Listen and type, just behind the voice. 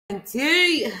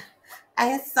Dude, I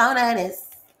ain't so notice.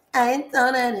 I ain't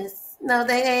so notice. No,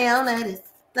 they ain't on notice.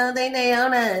 No, they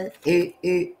on us.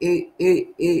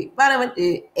 Bottom of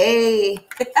it. Hey.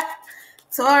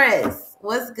 Taurus.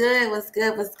 What's good? What's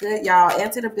good? What's good, y'all?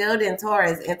 Enter the building,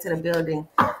 Taurus. Enter the building.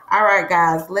 All right,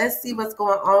 guys. Let's see what's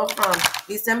going on from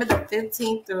December the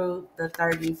 15th through the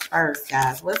 31st,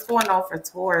 guys. What's going on for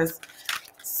Taurus?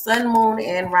 Sun, moon,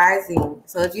 and rising.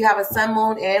 So if you have a sun,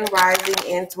 moon, and rising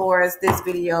in Taurus, this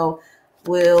video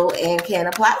will and can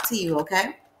apply to you,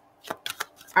 okay?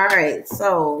 All right,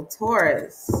 so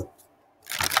Taurus.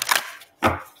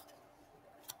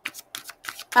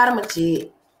 Bottom of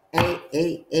G. A.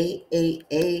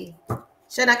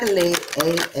 Shanakalate.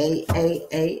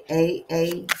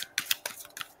 A.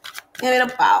 Give me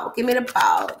the ball. Give me the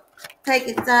ball. Take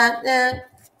it top down.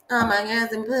 On my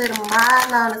hands and put them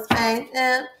right on his face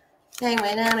down. Take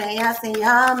me down and y'all say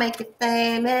y'all make it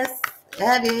famous.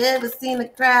 Have you ever seen the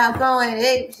crowd going,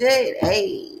 hey, shit,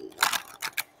 hey?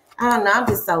 I don't know. I'm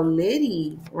just so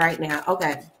litty right now.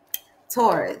 Okay.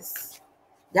 Taurus.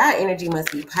 Y'all energy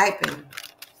must be piping.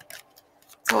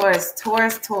 Taurus.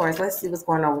 Let's see what's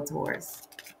going on with Taurus.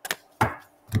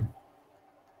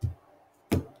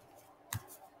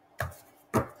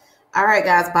 All right,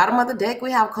 guys. Bottom of the deck,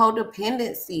 we have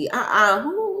codependency.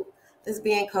 Who is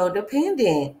being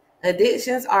codependent?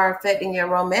 Addictions are affecting your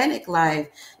romantic life.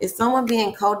 Is someone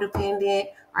being codependent?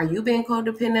 Are you being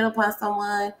codependent upon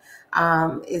someone?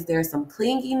 Is there some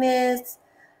clinginess?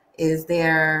 Is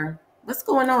there... What's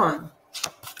going on?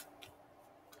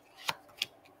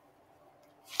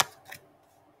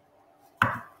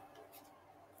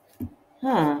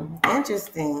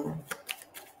 Interesting.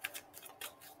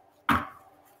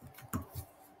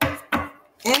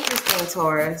 Interesting,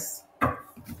 Taurus.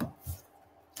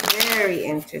 Very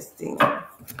interesting.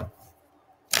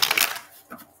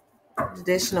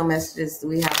 Additional messages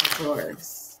we have for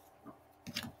Taurus.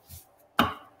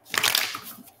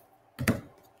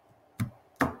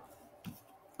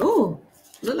 Ooh,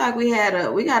 look like we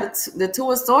got the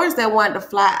Two of Swords that wanted to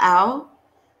fly out.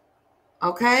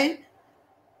 Okay.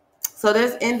 So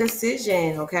there's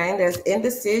indecision, okay? There's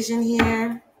indecision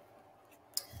here.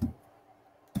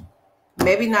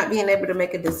 Maybe not being able to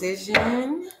make a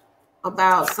decision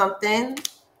about something.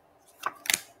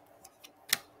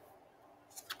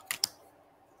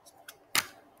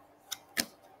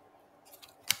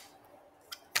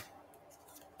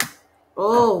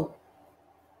 Oh,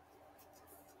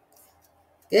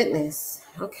 goodness.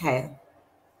 Okay.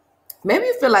 Maybe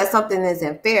you feel like something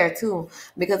isn't fair too,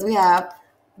 because we have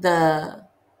the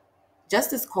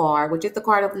Justice card, which is the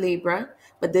card of Libra,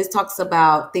 but this talks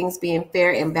about things being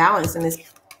fair and balanced. And this,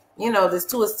 this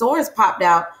Two of Swords popped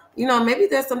out. Maybe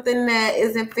there's something that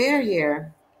isn't fair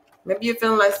here. Maybe you're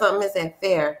feeling like something isn't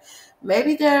fair.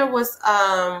 Maybe there was,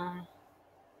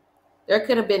 there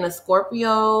could have been a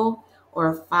Scorpio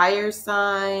or a fire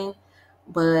sign,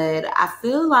 but I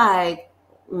feel like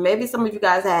maybe some of you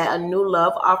guys had a new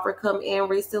love offer come in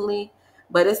recently,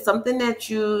 but it's something that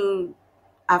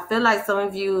I feel like some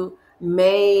of you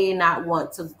may not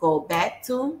want to go back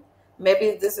to.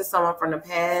 Maybe this is someone from the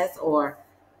past, or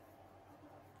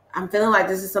I'm feeling like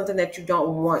this is something that you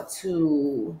don't want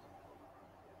to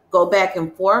go back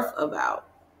and forth about.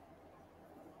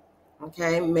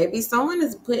 Okay, maybe someone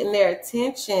is putting their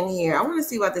attention here. I want to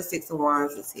see what the Six of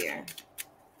Wands is here.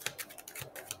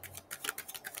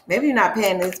 Maybe you're not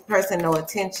paying this person no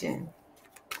attention,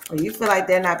 or you feel like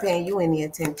they're not paying you any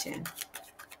attention.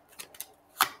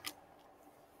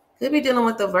 Could be dealing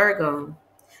with the Virgo.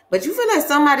 But you feel like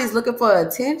somebody's looking for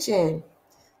attention.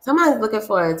 Somebody's looking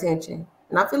for attention.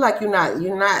 And I feel like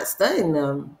you're not studying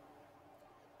them.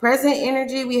 Present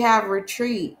energy, we have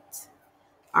retreat.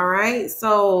 All right.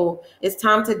 So it's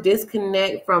time to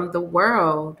disconnect from the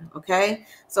world. Okay.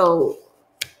 So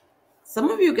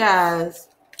some of you guys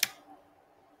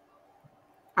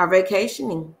are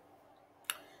vacationing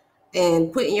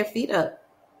and putting your feet up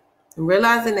and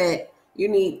realizing that you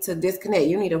need to disconnect.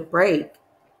 You need a break.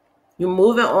 You're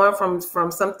moving on from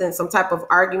something, some type of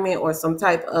argument or some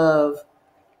type of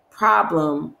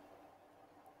problem,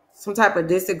 some type of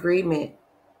disagreement,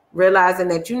 realizing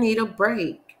that you need a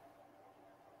break.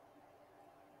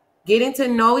 Getting to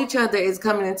know each other is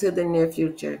coming into the near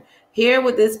future. Here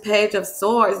with this Page of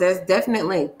Swords, there's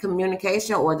definitely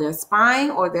communication, or there's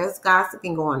spying, or there's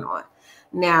gossiping going on.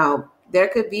 Now, there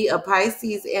could be a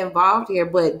Pisces involved here,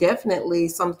 but definitely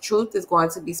some truth is going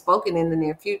to be spoken in the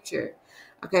near future.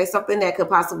 Okay, something that could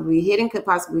possibly be hidden could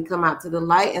possibly come out to the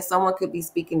light, and someone could be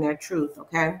speaking their truth,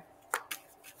 okay?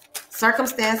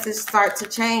 Circumstances start to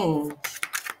change.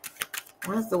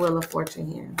 What's the Wheel of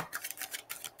Fortune here?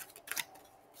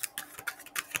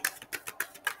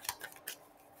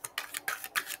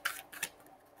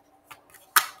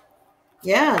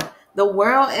 Yeah, the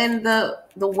world and the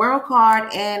world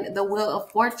card and the wheel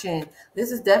of fortune.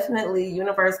 This is definitely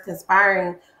universe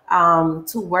conspiring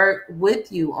to work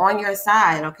with you on your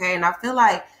side, okay? And I feel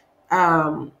like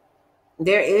um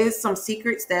there is some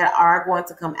secrets that are going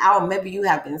to come out. Maybe you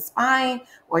have been spying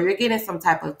or you're getting some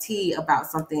type of tea about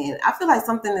something. And I feel like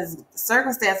something is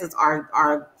circumstances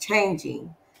are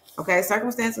changing. Okay,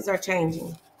 circumstances are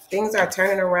changing. Things are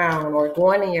turning around or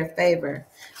going in your favor.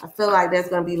 I feel like there's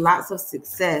going to be lots of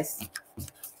success.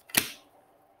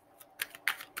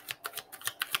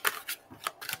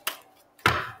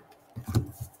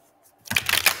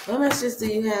 What messages do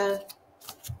you have?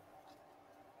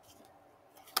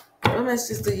 What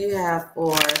messages do you have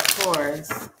for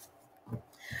Taurus?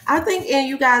 I think in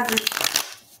you guys'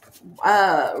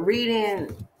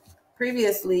 reading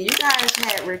previously, you guys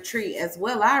had retreat as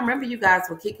well. I remember you guys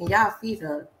were kicking y'all feet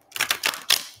up.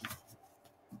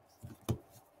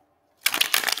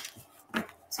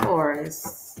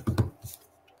 Taurus,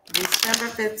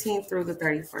 December 15th through the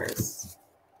 31st.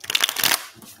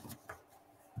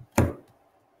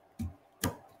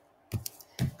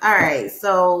 All right,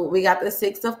 so we got the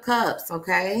Six of Cups,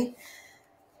 okay?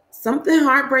 Something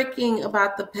heartbreaking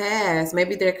about the past.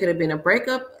 Maybe there could have been a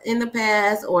breakup in the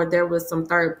past, or there was some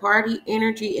third party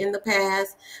energy in the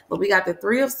past. But we got the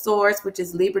Three of Swords, which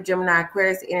is Libra, Gemini,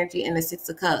 Aquarius energy, and the Six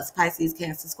of Cups, Pisces,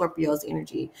 Cancer, Scorpio's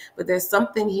energy. But there's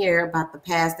something here about the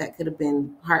past that could have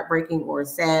been heartbreaking or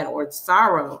sad or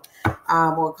sorrow,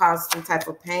 or caused some type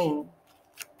of pain.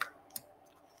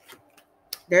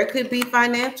 There could be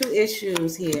financial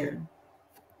issues here.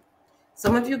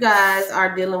 Some of you guys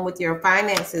are dealing with your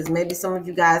finances. Maybe some of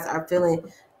you guys are feeling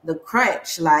the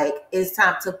crunch, like it's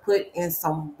time to put in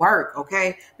some work,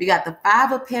 okay? We got the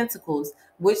Five of Pentacles,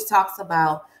 which talks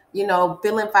about,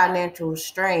 feeling financial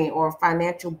strain or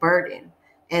financial burden.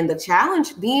 And the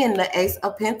challenge being the Ace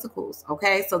of Pentacles,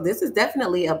 okay? So this is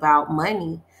definitely about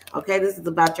money, okay? This is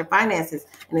about your finances.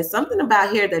 And it's something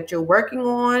about here that you're working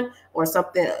on, or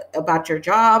something about your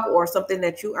job, or something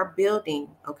that you are building,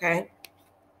 okay?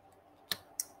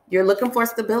 You're looking for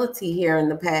stability here in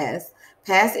the past.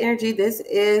 Past energy, this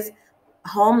is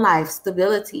home life,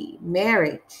 stability,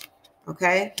 marriage,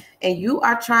 okay? And you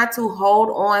are trying to hold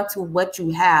on to what you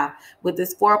have. With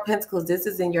this Four of Pentacles, this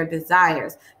is in your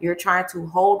desires. You're trying to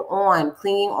hold on,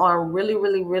 clinging on really,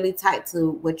 really, really tight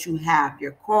to what you have,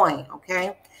 your coin,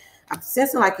 okay? I'm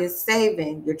sensing like you're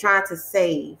saving. You're trying to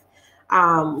save.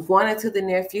 Going into the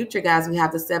near future, guys, we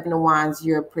have the Seven of Wands.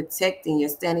 You're protecting, you're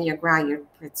standing your ground, you're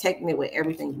protecting it with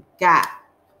everything you got.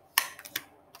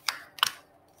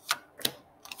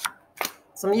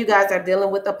 Some of you guys are dealing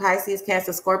with a Pisces,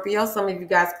 Cancer, Scorpio. Some of you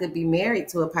guys could be married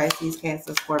to a Pisces,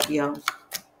 Cancer, Scorpio.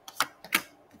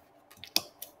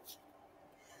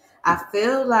 I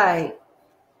feel like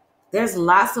there's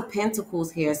lots of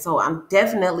pentacles here, so I'm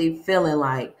definitely feeling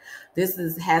like this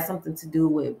has something to do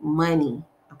with money,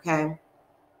 okay?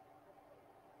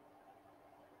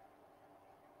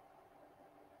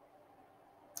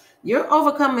 You're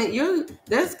overcoming.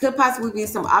 There could possibly be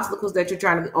some obstacles that you're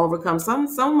trying to overcome.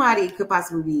 Somebody could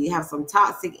possibly have some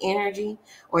toxic energy,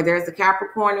 or there's a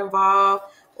Capricorn involved,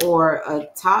 or a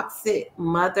toxic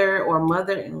mother or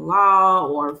mother-in-law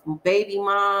or baby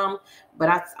mom.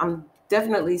 But I'm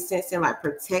definitely sensing like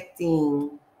protective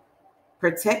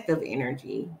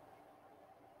energy.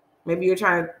 Maybe you're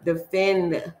trying to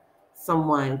defend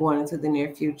someone going into the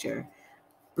near future.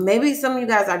 Maybe some of you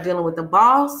guys are dealing with the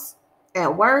boss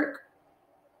at work,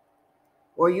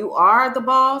 or you are the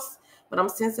boss, but I'm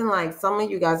sensing like some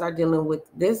of you guys are dealing with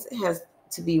this. Has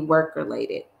to be work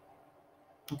related.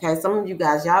 Okay, some of you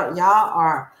guys, y'all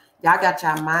got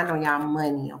your mind on your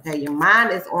money. Okay, your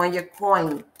mind is on your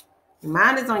coin. Your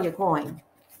mind is on your coin.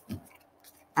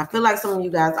 I feel like some of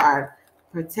you guys are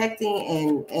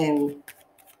protecting and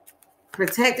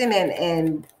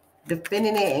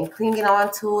defending it and clinging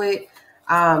on to it.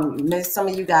 Some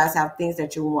of you guys have things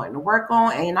that you're wanting to work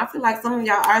on, and I feel like some of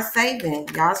y'all are saving.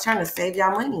 Y'all's trying to save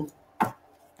y'all money.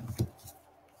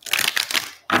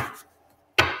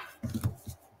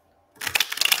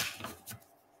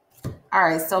 All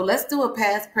right, so let's do a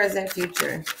past, present,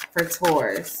 future for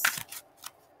Taurus.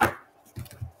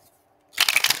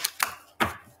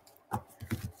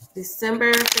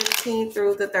 December 15th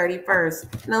through the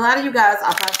 31st. And a lot of you guys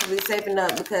are possibly saving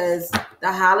up because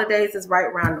the holidays is right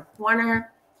around the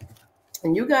corner.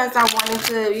 And you guys are wanting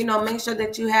to, make sure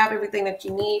that you have everything that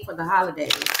you need for the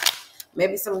holidays.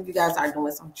 Maybe some of you guys are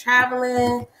doing some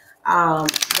traveling. But I'm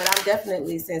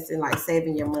definitely sensing like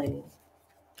saving your money.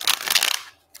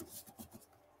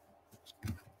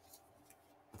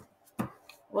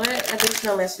 What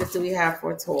additional messages do we have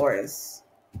for Taurus?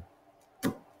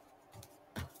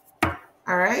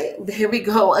 All right, there we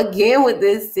go again with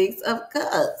this Six of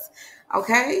Cups.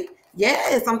 Okay,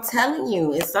 yes, I'm telling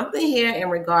you, it's something here in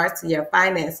regards to your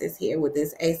finances here with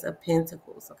this Ace of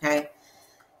Pentacles. Okay,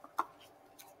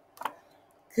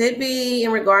 could be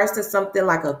in regards to something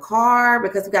like a car,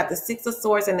 because we got the Six of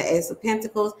Swords and the Ace of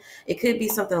Pentacles. It could be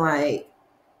something like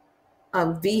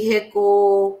a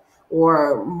vehicle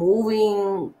or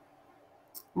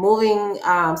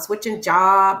switching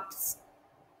jobs.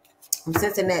 I'm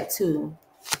sensing that too.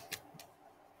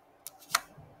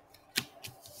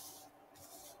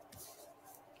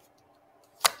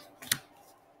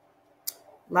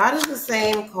 A lot of the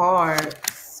same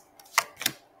cards.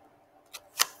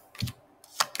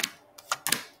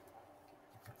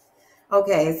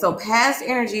 Okay, so past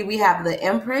energy, we have the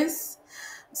Empress.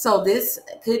 So this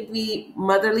could be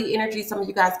motherly energy. Some of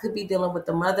you guys could be dealing with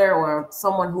the mother or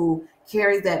someone who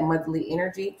carries that motherly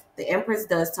energy. The Empress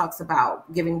talks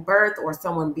about giving birth or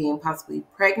someone being possibly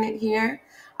pregnant here.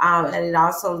 And it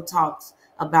also talks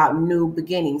about new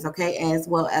beginnings, okay, as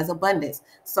well as abundance.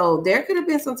 So there could have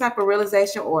been some type of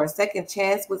realization or a second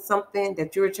chance with something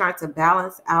that you were trying to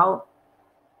balance out.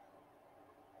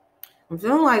 I'm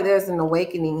feeling like there's an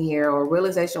awakening here or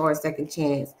realization or a second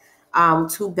chance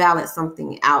to balance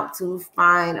something out, to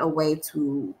find a way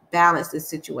to balance this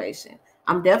situation.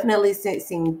 I'm definitely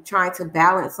sensing trying to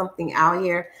balance something out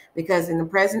here, because in the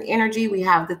present energy, we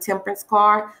have the Temperance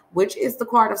card, which is the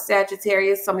card of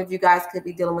Sagittarius. Some of you guys could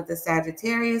be dealing with the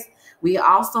Sagittarius. We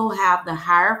also have the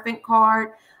Hierophant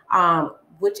card,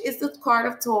 which is the card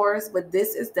of Taurus, but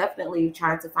this is definitely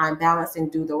trying to find balance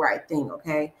and do the right thing,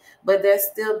 okay? But there's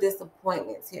still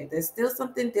disappointments here. There's still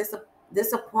something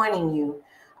disappointing you.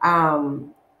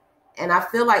 And I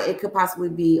feel like it could possibly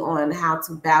be on how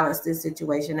to balance this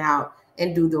situation out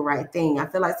and do the right thing. I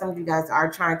feel like some of you guys are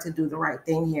trying to do the right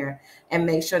thing here and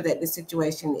make sure that the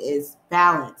situation is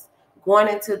balanced. Going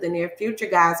into the near future,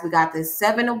 guys, we got the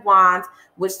Seven of Wands,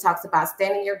 which talks about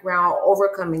standing your ground,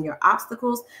 overcoming your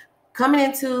obstacles. Coming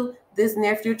into this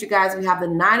near future, guys, we have the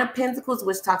Nine of Pentacles,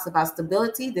 which talks about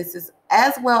stability. This is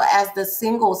as well as the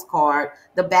singles card,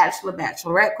 the Bachelor,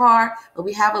 Bachelorette card. But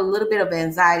we have a little bit of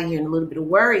anxiety here and a little bit of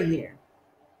worry here.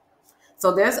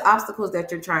 So there's obstacles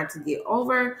that you're trying to get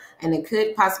over, and it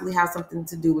could possibly have something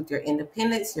to do with your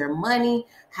independence, your money,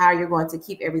 how you're going to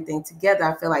keep everything together.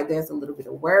 I feel like there's a little bit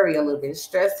of worry, a little bit of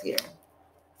stress here.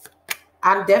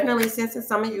 I'm definitely sensing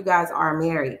some of you guys are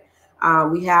married.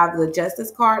 We have the Justice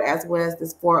card as well as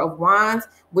this Four of Wands,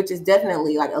 which is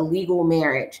definitely like a legal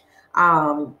marriage.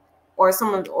 Or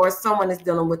someone is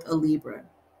dealing with a Libra.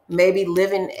 Maybe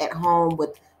living at home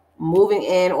with moving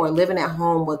in or living at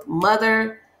home with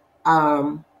mother.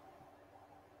 Or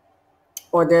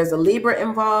there's a Libra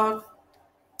involved.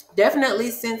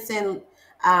 Definitely sensing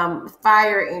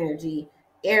fire energy,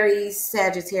 Aries,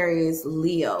 Sagittarius,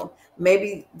 Leo.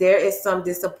 Maybe there is some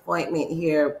disappointment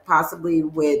here, possibly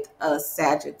with a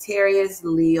Sagittarius,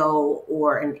 Leo,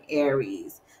 or an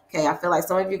Aries. Okay, I feel like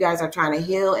some of you guys are trying to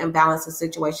heal and balance the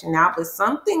situation out, but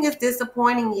something is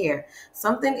disappointing here.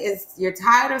 Something is, you're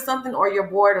tired of something or you're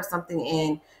bored of something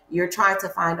and you're trying to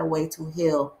find a way to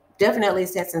heal. Definitely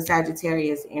sensing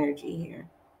Sagittarius energy here.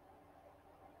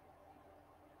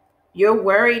 You're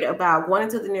worried about going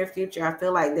into the near future. I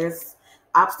feel like there's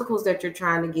obstacles that you're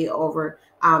trying to get over.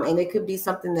 And it could be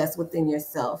something that's within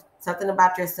yourself, something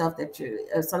about yourself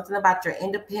something about your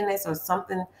independence, or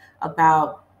something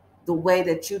about the way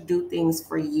that you do things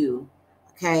for you.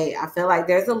 Okay. I feel like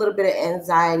there's a little bit of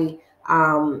anxiety,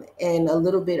 and a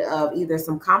little bit of either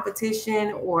some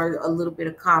competition or a little bit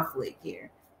of conflict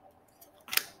here.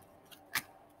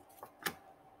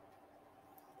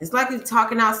 It's like you're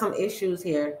talking out some issues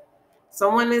here.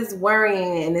 Someone is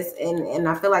worrying, and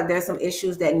I feel like there's some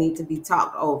issues that need to be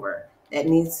talked over, that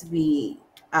needs to be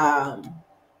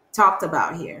talked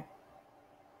about here.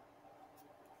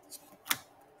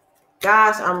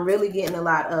 Gosh, I'm really getting a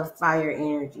lot of fire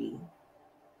energy.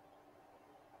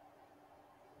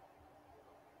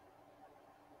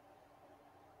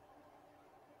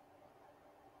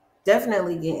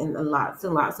 Definitely getting lots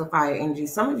and lots of fire energy.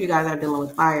 Some of you guys are dealing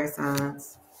with fire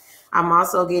signs. I'm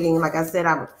also getting, like I said,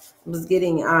 I was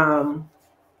getting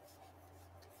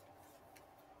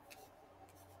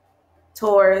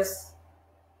Taurus,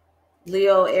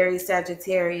 Leo, Aries,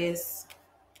 Sagittarius,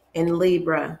 and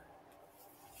Libra.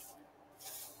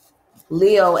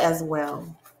 Leo as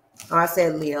well. Oh, I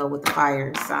said Leo with the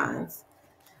fire signs.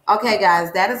 Okay,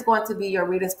 guys, that is going to be your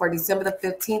readings for December the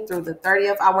 15th through the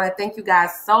 30th. I want to thank you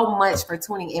guys so much for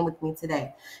tuning in with me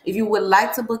today. If you would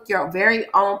like to book your very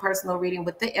own personal reading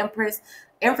with the Empress,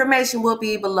 information will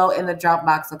be below in the drop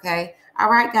box, okay? All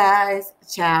right, guys.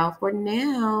 Ciao for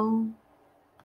now.